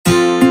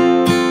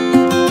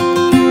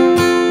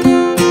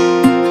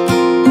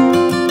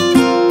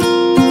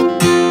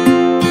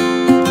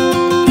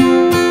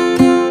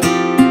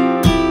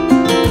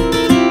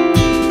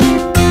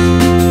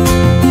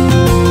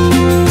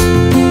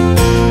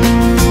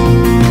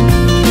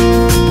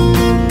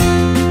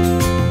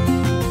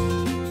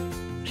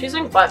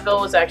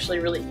Wisconsin-Platteville was actually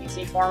really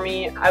easy for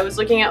me. I was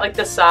looking at like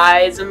the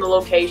size and the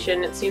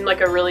location. It seemed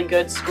like a really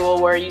good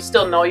school where you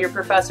still know your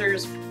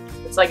professors.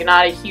 It's like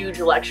not a huge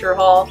lecture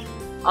hall.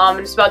 And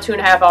it's about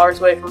 2.5 hours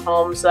away from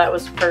home, so that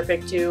was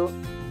perfect too.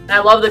 And I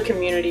love the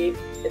community.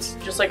 It's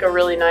just like a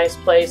really nice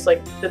place.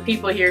 Like the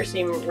people here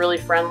seem really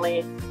friendly.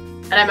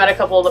 And I met a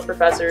couple of the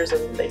professors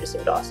and they just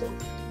seemed awesome.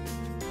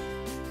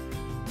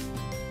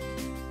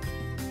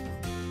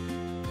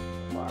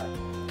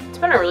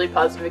 It's been a really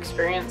positive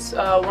experience.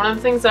 One of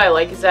the things that I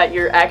like is that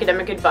your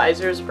academic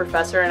advisor is a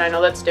professor, and I know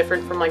that's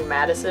different from like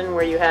Madison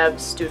where you have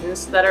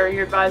students that are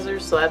your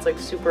advisors, so that's like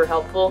super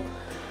helpful.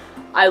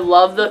 I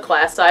love the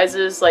class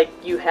sizes. Like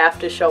you have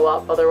to show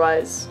up,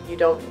 otherwise you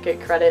don't get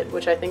credit,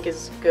 which I think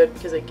is good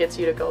because it gets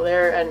you to go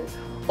there. And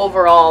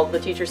overall, the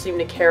teachers seem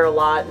to care a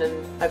lot,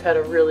 and I've had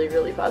a really,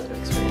 really positive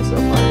experience so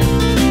far.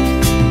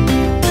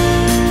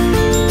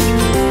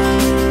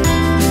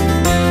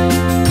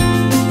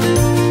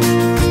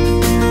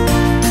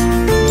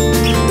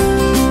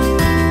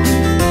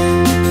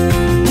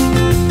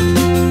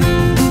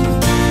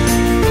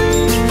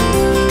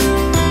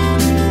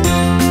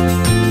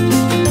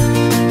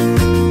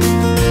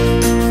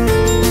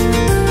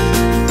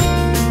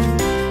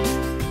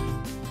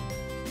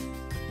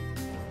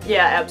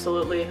 Yeah,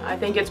 absolutely. I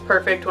think it's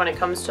perfect when it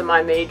comes to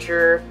my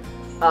major.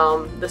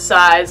 The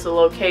size, the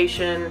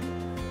location,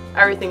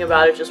 everything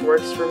about it just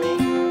works for me.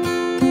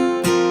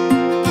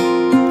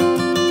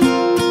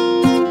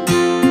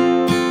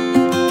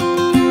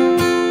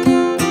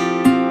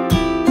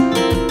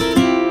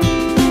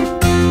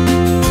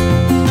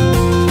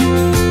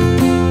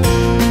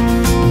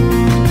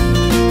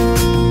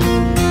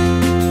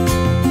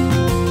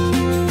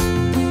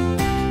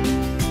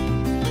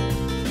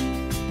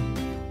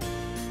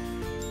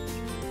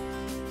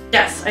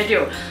 Yes, I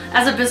do.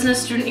 As a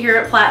business student here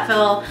at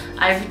Platteville,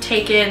 I've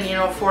taken,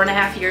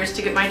 4.5 years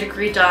to get my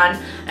degree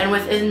done, and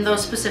within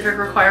those specific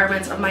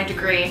requirements of my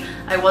degree,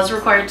 I was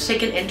required to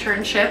take an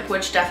internship,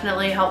 which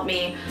definitely helped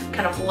me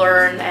kind of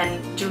learn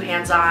and do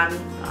hands-on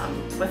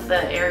with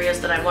the areas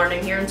that I'm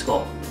learning here in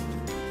school.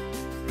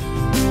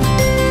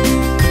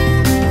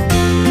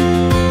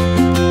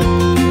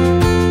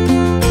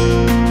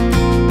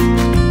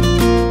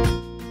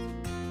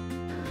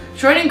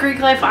 Joining Greek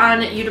life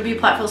on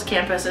UW-Platteville's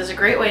campus is a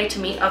great way to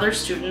meet other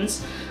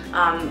students.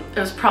 It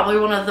was probably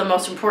one of the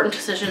most important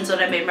decisions that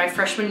I made my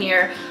freshman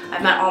year.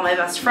 I've met all my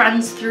best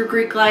friends through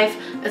Greek life.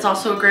 It's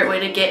also a great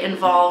way to get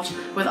involved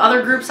with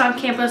other groups on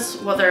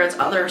campus, whether it's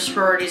other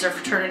sororities or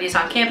fraternities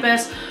on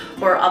campus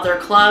or other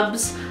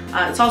clubs.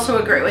 It's also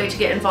a great way to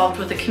get involved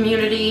with the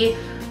community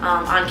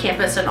on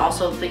campus and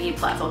also the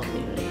Platteville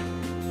community.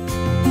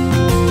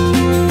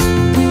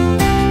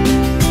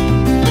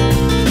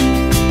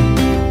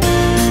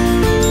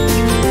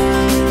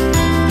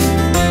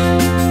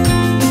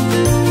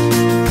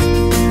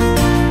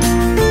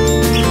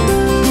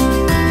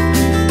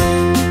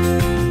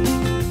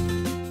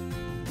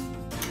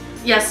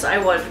 Yes, I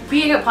would.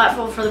 Being at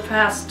Platteville for the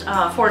past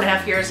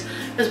 4.5 years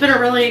has been a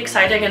really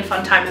exciting and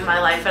fun time in my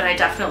life, and I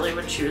definitely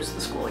would choose the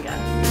school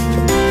again.